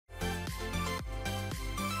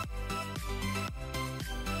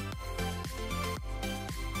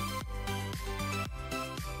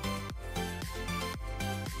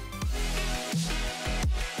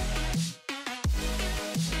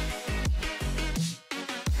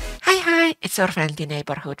it's your friendly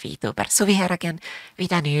neighborhood VTuber Suvi here again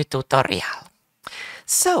with a new tutorial.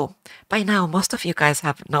 So, by now most of you guys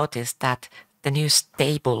have noticed that the new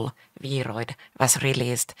stable VRoid was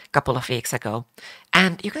released a couple of weeks ago,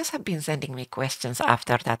 and you guys have been sending me questions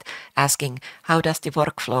after that asking how does the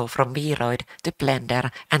workflow from VRoid to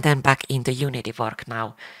Blender and then back into Unity work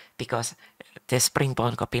now, because the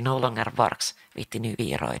Springboard copy no longer works with the new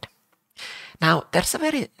VRoid. Now, there's a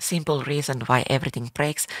very simple reason why everything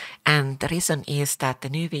breaks, and the reason is that the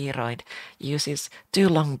new VRoid uses two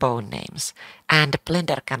long bone names, and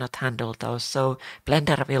Blender cannot handle those, so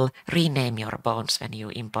Blender will rename your bones when you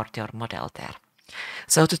import your model there.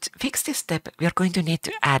 So to fix this step, we are going to need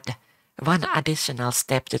to add one additional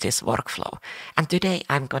step to this workflow, and today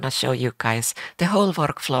I'm gonna show you guys the whole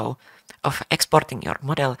workflow of exporting your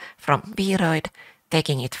model from VRoid,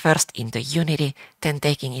 taking it first into Unity, then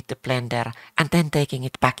taking it to Blender, and then taking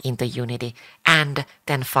it back into Unity, and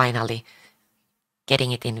then finally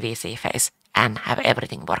getting it in VC Face and have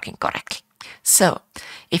everything working correctly. So,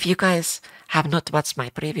 if you guys have not watched my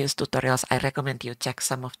previous tutorials, I recommend you check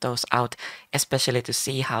some of those out, especially to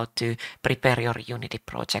see how to prepare your Unity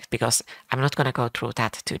project, because I'm not going to go through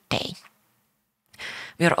that today.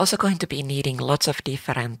 We are also going to be needing lots of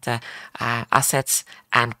different assets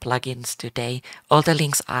and plugins today. All the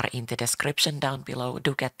links are in the description down below.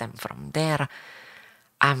 Do get them from there.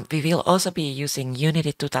 We will also be using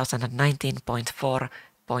Unity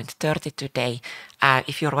 2019.4.30 today.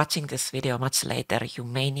 If you're watching this video much later, you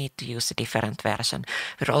may need to use a different version.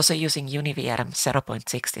 We're also using VRM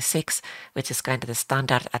 0.66, which is kind of the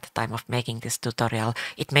standard at the time of making this tutorial.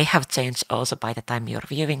 It may have changed also by the time you're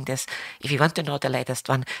viewing this. If you want to know the latest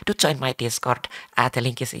one, do join my Discord. The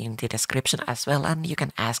link is in the description as well, and you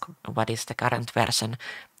can ask what is the current version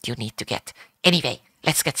you need to get. Anyway,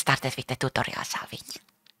 let's get started with the tutorial, shall we?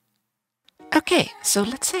 Okay, so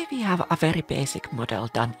let's say we have a very basic model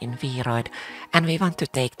done in VRoid and we want to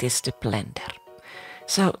take this to Blender.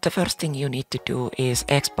 So the first thing you need to do is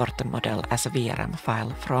export the model as a VRM file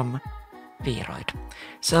from VRoid.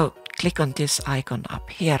 So click on this icon up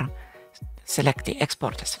here, select the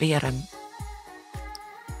export as VRM,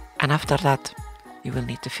 and after that you will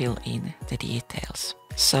need to fill in the details.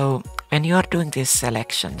 So when you are doing these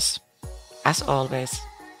selections, as always,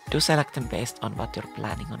 do select them based on what you're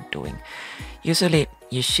planning on doing. Usually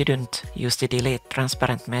you shouldn't use the delete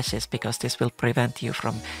transparent meshes because this will prevent you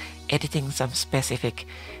from editing some specific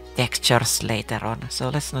textures later on. So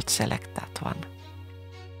let's not select that one.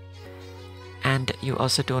 And you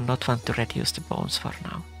also do not want to reduce the bones for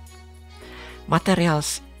now.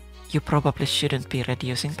 Materials you probably shouldn't be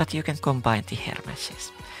reducing, but you can combine the hair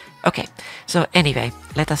meshes. Okay, so anyway,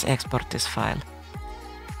 let us export this file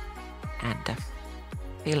and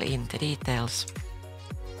fill in the details.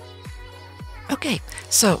 Okay,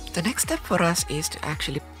 so the next step for us is to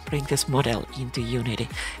actually bring this model into Unity.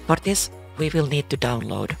 For this, we will need to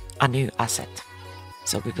download a new asset.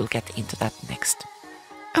 So we will get into that next.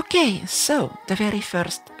 Okay, so the very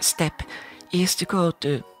first step is to go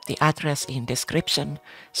to the address in description,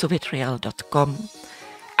 suvitrial.com,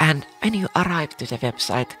 and when you arrive to the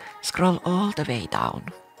website, scroll all the way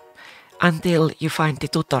down until you find the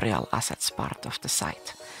tutorial assets part of the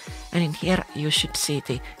site. And in here you should see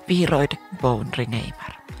the VRoid bone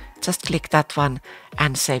renamer. Just click that one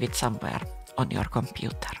and save it somewhere on your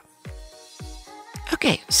computer.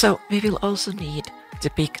 Okay, so we will also need to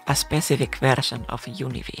pick a specific version of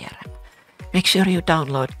UniVRM. Make sure you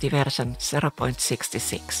download the version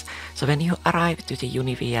 0.66. So when you arrive to the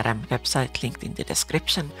UniVRM website linked in the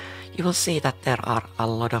description, you will see that there are a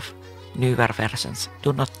lot of newer versions.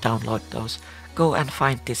 Do not download those. Go and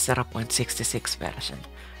find this 0.66 version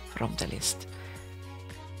from the list.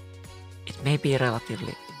 It may be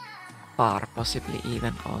relatively far, possibly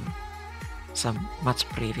even on some much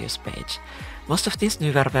previous page. Most of these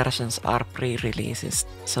newer versions are pre-releases,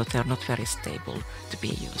 so they're not very stable to be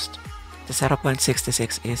used. The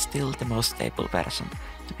 0.66 is still the most stable version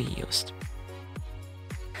to be used.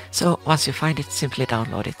 So once you find it, simply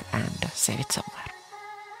download it and save it somewhere.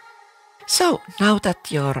 So now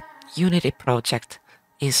that your Unity project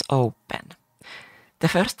is open, the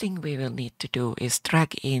first thing we will need to do is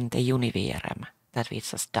drag in the UniVRM that we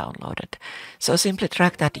just downloaded. So simply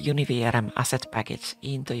drag that UniVRM asset package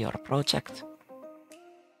into your project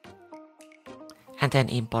and then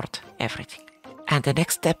import everything. And the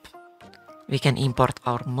next step, we can import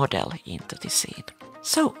our model into the scene.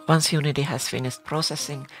 So once Unity has finished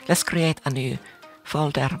processing, let's create a new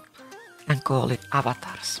folder and call it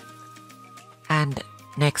avatars. And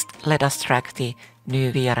next, let us drag the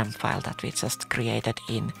new VRM file that we just created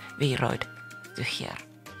in VRoid to here.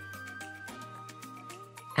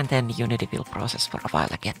 and then Unity will process for a while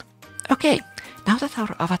again. Okay, now that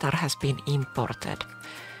our avatar has been imported,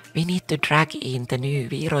 we need to drag in the new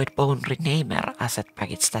VRoid Bone Renamer asset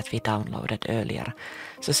package that we downloaded earlier.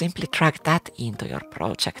 So simply drag that into your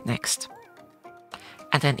project next,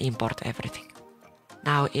 and then import everything.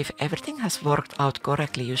 Now, if everything has worked out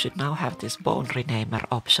correctly, you should now have this Bone Renamer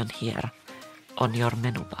option here on your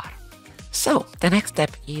menu bar. So, the next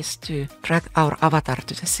step is to drag our avatar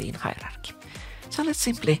to the scene hierarchy. So let's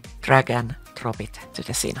simply drag and drop it to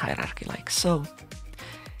the scene hierarchy like so.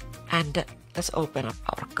 And let's open up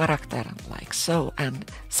our character like so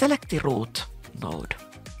and select the root node.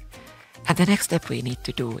 And the next step we need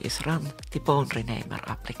to do is run the Bone Renamer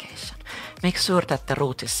application. Make sure that the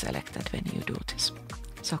root is selected when you do this.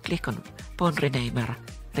 So click on Bone Renamer,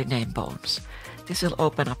 rename bones. This will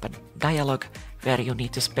open up a dialog where you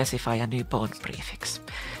need to specify a new bone prefix.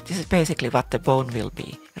 This is basically what the bone will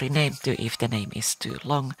be renamed to if the name is too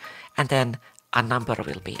long, and then a number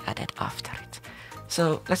will be added after it.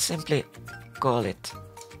 So let's simply call it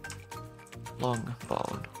long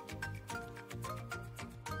bone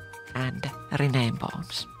and rename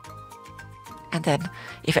bones. And then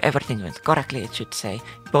if everything went correctly, it should say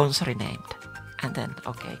bones renamed. And then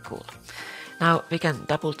okay, cool. Now we can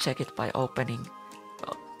double check it by opening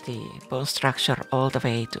the bone structure all the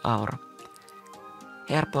way to our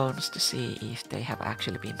hair bones to see if they have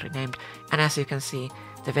actually been renamed. And as you can see,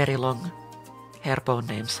 the very long hair bone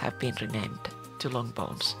names have been renamed to long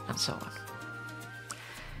bones and so on.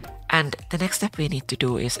 And the next step we need to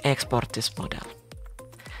do is export this model.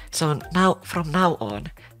 So now, from now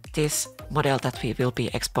on, this model that we will be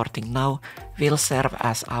exporting now will serve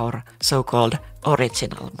as our so-called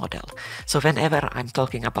original model. So whenever I'm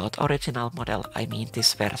talking about original model, I mean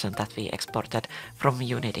this version that we exported from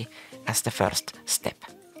Unity as the first step.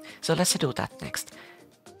 So let's do that next.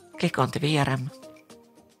 Click on the VRM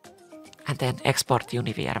and then export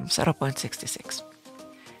UniVRM 0.66.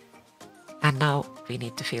 And now we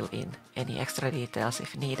need to fill in any extra details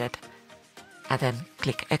if needed, and then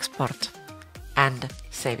click export and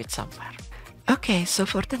save it somewhere. Okay, so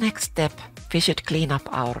for the next step, we should clean up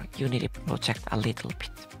our Unity project a little bit.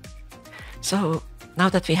 So now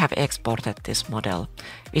that we have exported this model,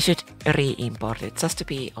 we should re-import it just to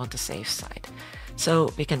be on the safe side.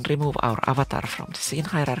 So we can remove our avatar from the scene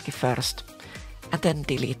hierarchy first, and then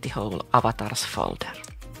delete the whole avatars folder,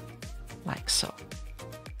 like so.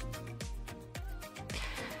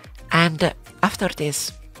 And after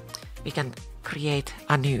this, we can create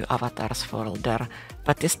a new avatars folder,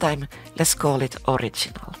 but this time let's call it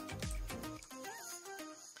original.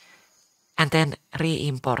 And then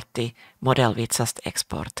re-import the model we just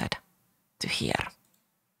exported to here.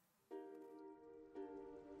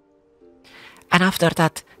 And after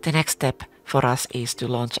that, the next step for us is to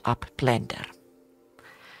launch up Blender.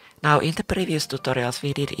 Now, in the previous tutorials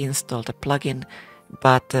we did install the plugin,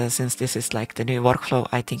 but since this is like the new workflow,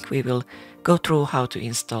 I think we will go through how to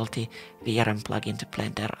install the VRM plugin to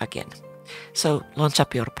Blender again. So launch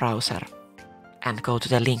up your browser and go to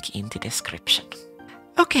the link in the description.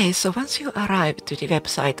 Okay, so once you arrive to the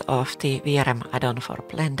website of the VRM add-on for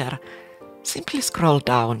Blender, simply scroll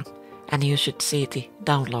down and you should see the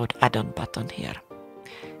download add-on button here.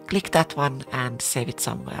 Click that one and save it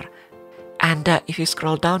somewhere. And if you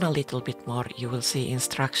scroll down a little bit more, you will see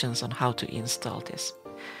instructions on how to install this.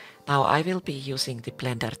 Now I will be using the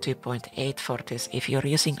Blender 2.8 for this. If you're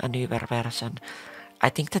using a newer version, I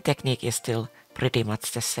think the technique is still pretty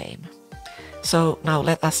much the same. So now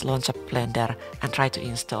let us launch up Blender and try to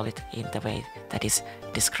install it in the way that is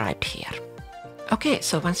described here. Okay,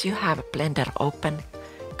 so once you have Blender open,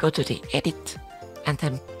 go to the Edit and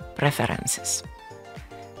then Preferences.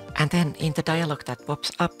 And then in the dialog that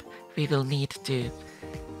pops up, we will need to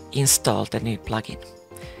install the new plugin.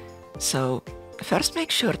 So first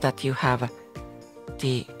make sure that you have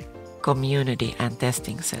the community and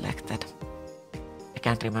testing selected. I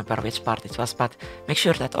can't remember which part it was, but make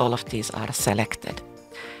sure that all of these are selected.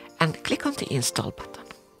 And click on the install button.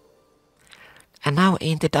 And now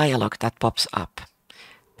in the dialog that pops up,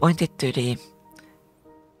 point it to the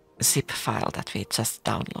zip file that we just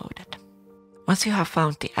downloaded. Once you have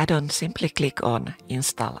found the add-on, simply click on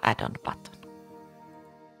Install Add-on button.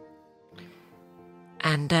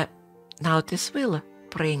 And now this will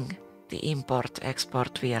bring the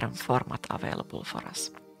import-export VRM format available for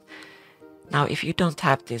us. Now if you don't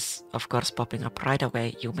have this, of course, popping up right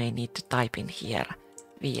away, you may need to type in here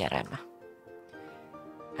VRM.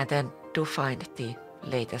 And then do find the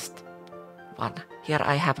latest one. Here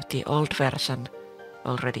I have the old version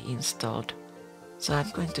already installed. So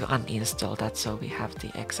I'm going to uninstall that so we have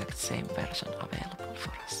the exact same version available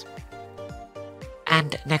for us.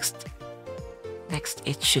 And next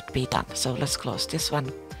it should be done. So let's close this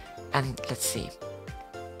one and let's see.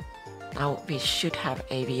 Now we should have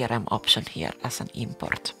a VRM option here as an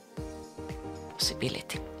import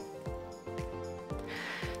possibility.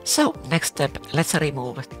 So next step, let's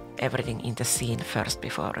remove everything in the scene first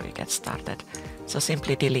before we get started. So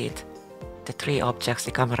simply delete the 3 objects,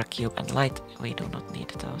 the camera, cube and light. We do not need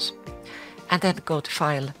those. And then go to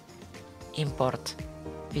File, Import,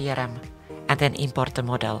 VRM, and then import the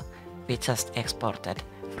model we just exported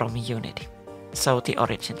from Unity. So the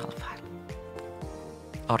original file.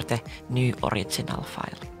 Or the new original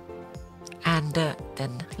file. And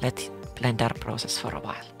then let Blender process for a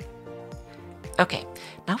while. Okay,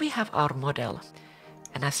 now we have our model.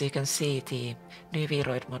 And as you can see, the new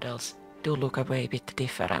VRoid models do look a bit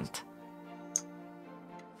different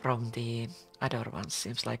from the other ones.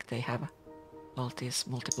 Seems like they have all these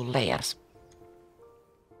multiple layers.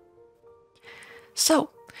 So,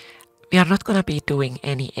 we are not going to be doing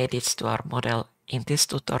any edits to our model in this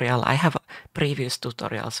tutorial. I have previous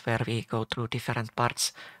tutorials where we go through different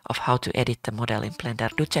parts of how to edit the model in Blender.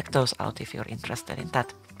 Do check those out if you're interested in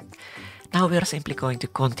that. Now we are simply going to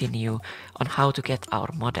continue on how to get our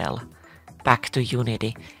model back to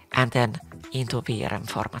Unity and then into VRM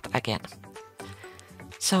format again.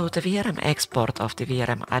 So the VRM export of the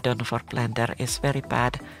VRM add-on for Blender is very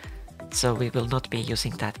bad, so we will not be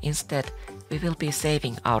using that. Instead, we will be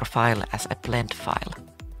saving our file as a blend file.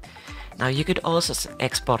 Now you could also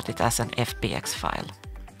export it as an FBX file.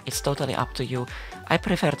 It's totally up to you. I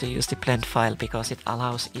prefer to use the blend file because it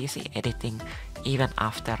allows easy editing even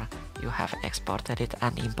after you have exported it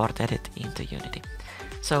and imported it into Unity.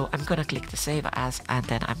 So I'm gonna click the Save As and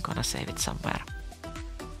then I'm gonna save it somewhere.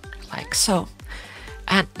 Like so.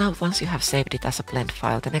 And now once you have saved it as a blend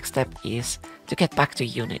file, the next step is to get back to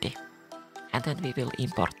Unity. And then we will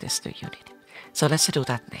import this to Unity. So let's do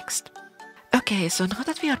that next. Okay, so now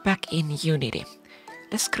that we are back in Unity,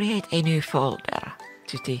 let's create a new folder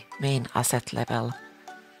to the main asset level.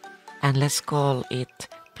 And let's call it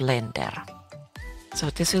Blender. So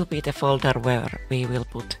this will be the folder where we will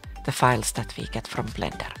put the files that we get from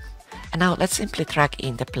Blender. And now let's simply drag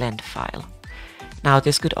in the blend file. Now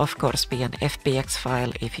this could of course be an FBX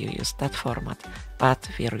file if you use that format, but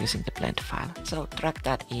we are using the blend file. So drag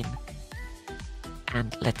that in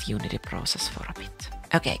and let Unity process for a bit.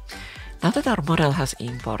 Okay, now that our model has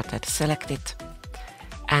imported, select it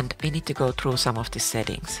and we need to go through some of the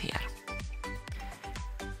settings here.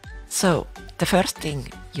 So the first thing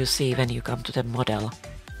you see when you come to the model,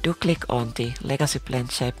 do click on the Legacy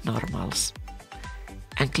Blend Shape Normals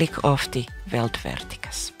and click off the Weld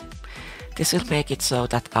Vertices. This will make it so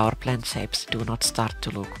that our blend shapes do not start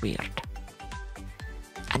to look weird.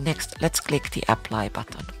 And next, let's click the Apply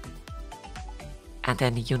button. And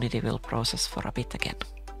then Unity will process for a bit again.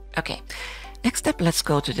 Okay, next step, let's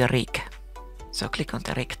go to the rig. So click on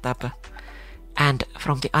the rig tab. And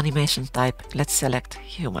from the animation type, let's select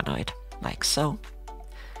humanoid, like so.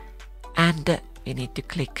 And we need to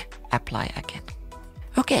click Apply again.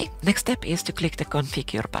 Okay, next step is to click the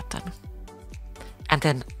Configure button. And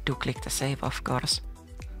then do click the Save, of course.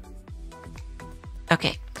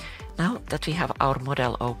 Okay, now that we have our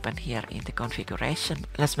model open here in the configuration,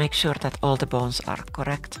 let's make sure that all the bones are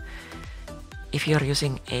correct. If you're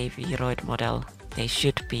using a VRoid model, they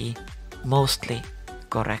should be mostly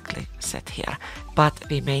correctly set here. But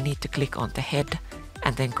we may need to click on the head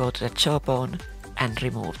and then go to the jawbone and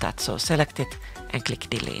remove that. So select it and click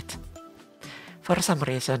Delete. For some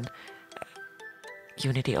reason,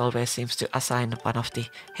 Unity always seems to assign one of the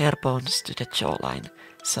hair bones to the jawline,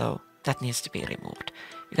 so that needs to be removed.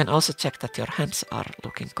 You can also check that your hands are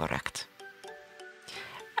looking correct.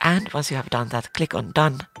 And once you have done that, click on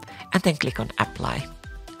Done and then click on Apply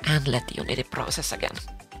and let Unity process again.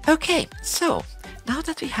 Okay, so now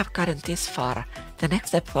that we have gotten this far, the next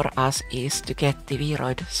step for us is to get the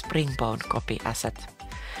VRoid Springbone copy asset.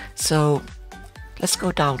 So let's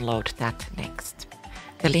go download that next.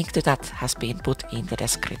 The link to that has been put in the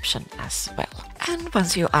description as well. And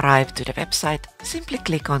once you arrive to the website, simply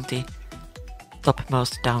click on the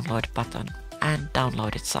topmost download button and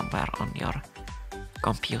download it somewhere on your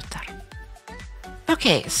computer.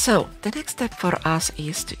 Okay, so the next step for us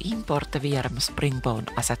is to import the VRM Springbone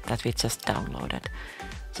asset that we just downloaded.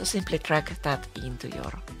 So simply drag that into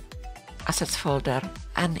your assets folder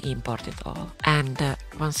and import it all. And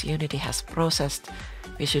once Unity has processed,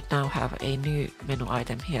 we should now have a new menu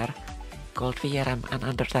item here called VRM, and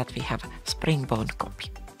under that we have Springbone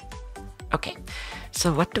copy. Okay,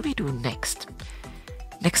 so what do we do next?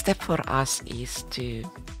 Next step for us is to,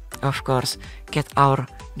 of course, get our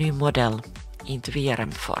new model into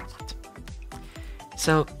VRM format.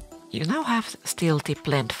 So you now have still the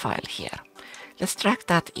blend file here. Let's drag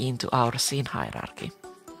that into our scene hierarchy,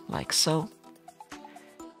 like so.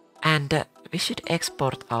 And we should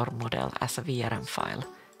export our model as a VRM file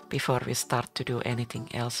before we start to do anything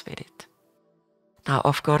else with it. Now,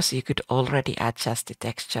 of course, you could already adjust the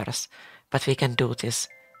textures, but we can do this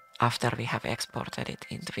after we have exported it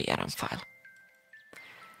into VRM file.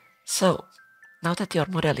 So, now that your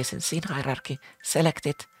model is in scene hierarchy, select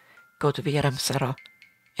it, go to VRM0,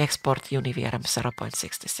 export UniVRM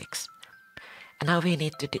 0.66. And now we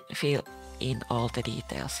need to fill in all the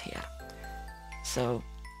details here. So,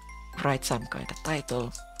 write some kind of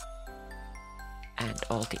title and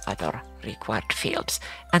all the other required fields,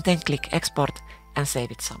 and then click export and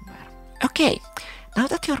save it somewhere. Okay, now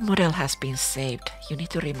that your model has been saved, you need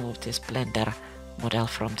to remove this Blender model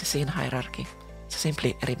from the scene hierarchy. So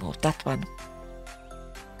simply remove that one.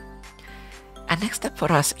 And next step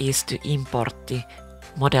for us is to import the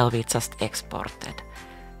model we just exported.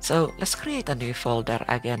 So let's create a new folder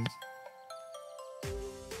again.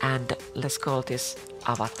 And let's call this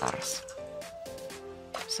avatars.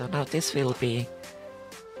 So now this will be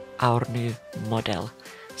our new model.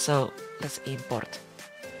 So let's import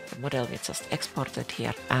the model we just exported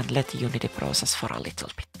here and let Unity process for a little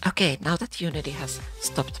bit. Okay, now that Unity has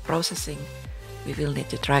stopped processing, we will need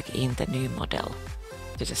to drag in the new model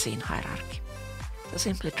to the scene hierarchy. So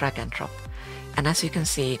simply drag and drop. And as you can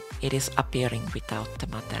see, it is appearing without the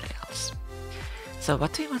materials. So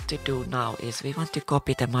what we want to do now is we want to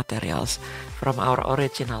copy the materials from our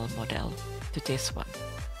original model to this one.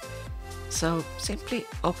 So simply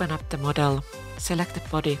open up the model, select the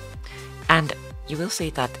body, and you will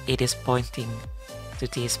see that it is pointing to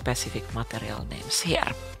these specific material names here.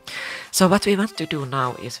 So what we want to do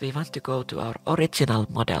now is we want to go to our original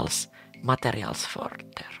model's materials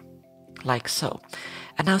folder, like so.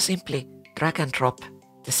 And now simply drag and drop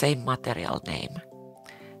the same material name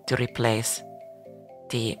to replace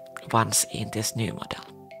the ones in this new model.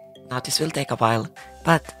 Now this will take a while,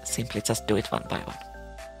 but simply just do it one by one.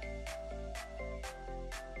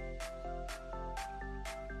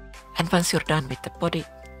 And once you're done with the body,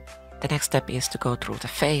 the next step is to go through the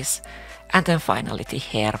face and then finally the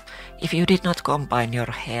hair. If you did not combine your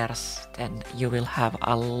hairs, then you will have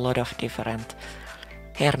a lot of different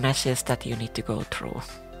hair meshes that you need to go through.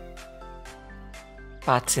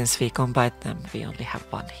 But since we combined them, we only have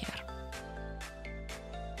one here.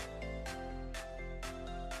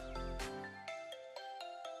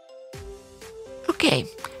 Okay,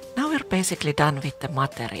 now we're basically done with the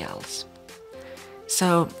materials.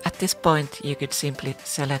 So at this point you could simply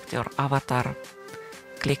select your avatar,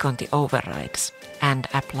 click on the overrides and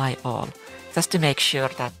apply all, just to make sure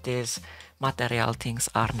that these material things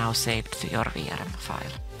are now saved to your VRM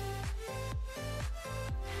file.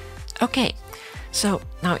 Okay, so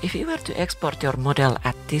now if you were to export your model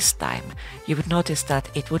at this time, you would notice that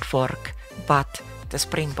it would work, but the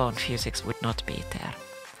Springbone physics would not be there.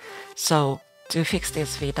 So to fix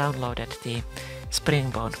this, we downloaded the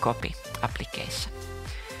Springbone copy application.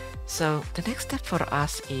 So the next step for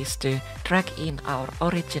us is to drag in our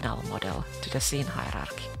original model to the scene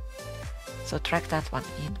hierarchy. So drag that one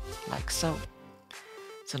in, like so.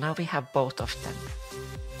 So now we have both of them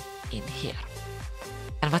in here.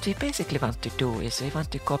 And what we basically want to do is we want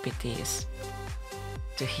to copy these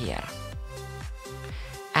to here.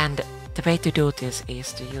 And the way to do this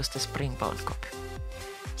is to use the Springbone copy.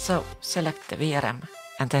 So select the VRM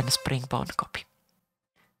and then Springbone copy.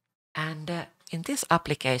 And in this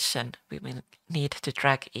application, we will need to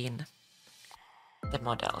drag in the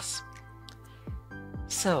models.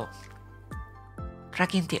 So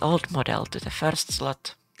drag in the old model to the first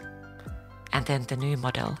slot and then the new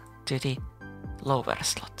model to the lower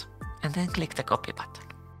slot, and then click the copy button.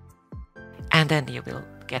 And then you will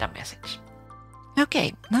get a message.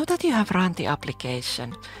 Okay, now that you have run the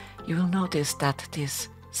application, you will notice that this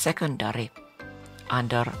secondary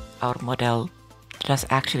under our model does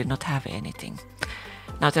actually not have anything.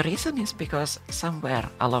 Now the reason is because somewhere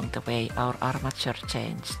along the way our armature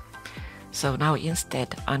changed. So now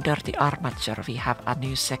instead under the armature we have a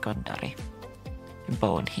new secondary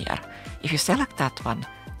bone here. If you select that one,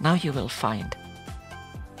 now you will find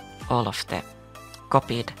all of the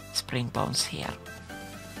copied spring bones here.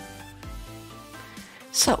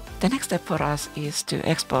 So the next step for us is to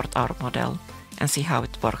export our model and see how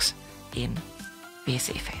it works in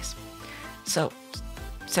VC phase. So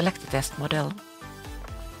select the test model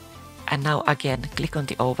and now again click on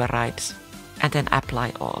the overrides and then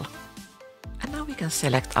apply all. And now we can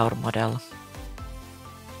select our model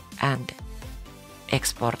and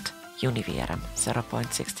export UniVRM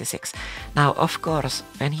 0.66. Now, of course,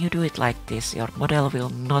 when you do it like this, your model will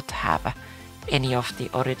not have any of the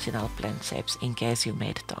original blend shapes in case you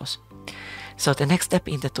made those. So the next step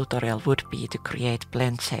in the tutorial would be to create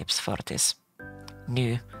blend shapes for this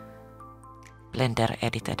new Blender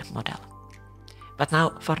edited model. But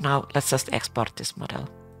now, for now, let's just export this model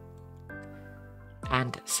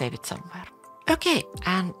and save it somewhere. Okay,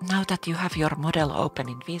 and now that you have your model open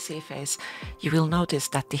in VSeeFace, you will notice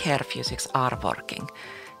that the hair physics are working.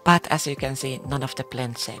 But as you can see, none of the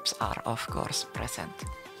blend shapes are, of course, present.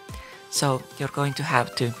 So you're going to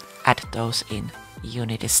have to add those in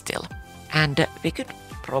Unity still. And we could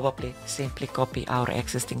probably simply copy our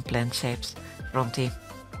existing blend shapes from the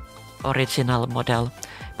original model.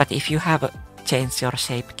 But if you have changed your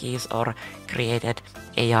shape keys or created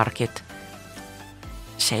ARKit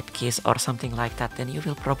shape keys or something like that, then you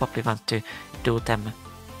will probably want to do them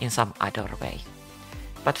in some other way.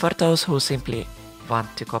 But for those who simply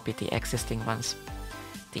want to copy the existing ones,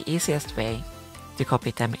 the easiest way to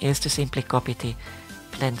copy them is to simply copy the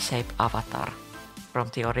blend shape avatar from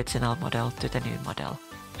the original model to the new model.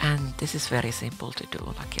 And this is very simple to do,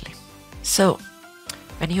 luckily. So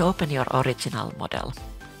when you open your original model,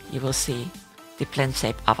 you will see the blend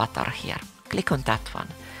shape avatar here. Click on that one.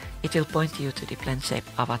 It will point you to the blend shape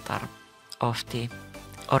avatar of the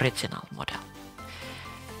original model.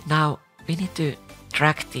 Now we need to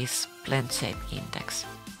drag this blend shape index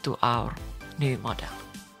to our new model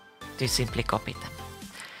to simply copy them.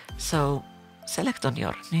 So select on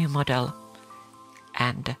your new model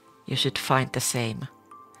and you should find the same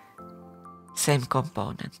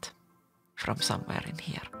component from somewhere in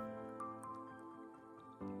here.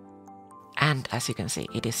 And as you can see,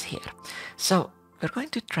 it is here. So we're going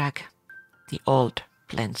to drag the old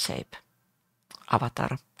blend shape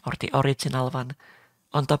avatar, or the original one,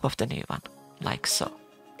 on top of the new one, like so.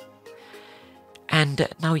 And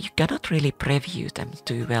now you cannot really preview them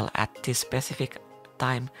too well at this specific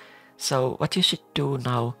time. So what you should do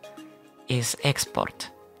now is export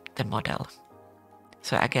the model.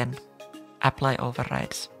 So again, apply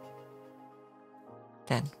overrides,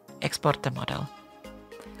 then export the model.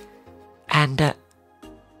 And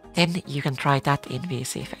then you can try that in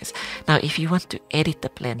VSeeFace. Now, if you want to edit the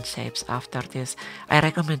blend shapes after this, I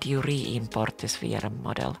recommend you re-import this VRM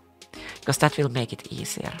model, because that will make it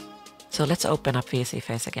easier. So let's open up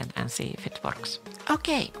VSeeFace again and see if it works.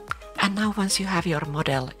 Okay, and now once you have your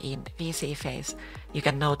model in VSeeFace, you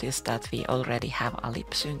can notice that we already have a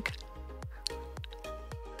lip sync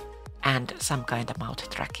and some kind of mouth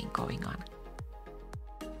tracking going on.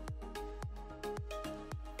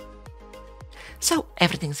 So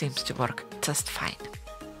everything seems to work just fine.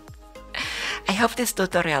 I hope this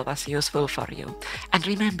tutorial was useful for you. And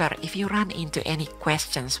remember, if you run into any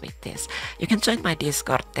questions with this, you can join my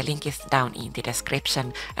Discord. The link is down in the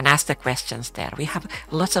description, and ask the questions there. We have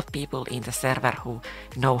lots of people in the server who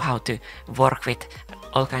know how to work with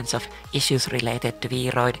all kinds of issues related to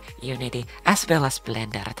VRoid, Unity, as well as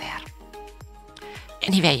Blender there.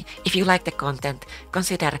 Anyway, if you like the content,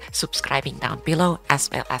 consider subscribing down below, as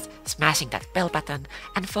well as smashing that bell button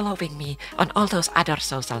and following me on all those other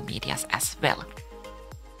social medias as well.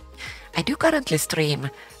 I do currently stream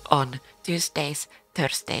on Tuesdays,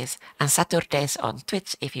 Thursdays and Saturdays on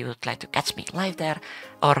Twitch. If you would like to catch me live there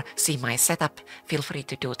or see my setup, feel free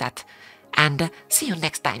to do that. And see you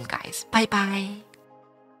next time, guys. Bye bye!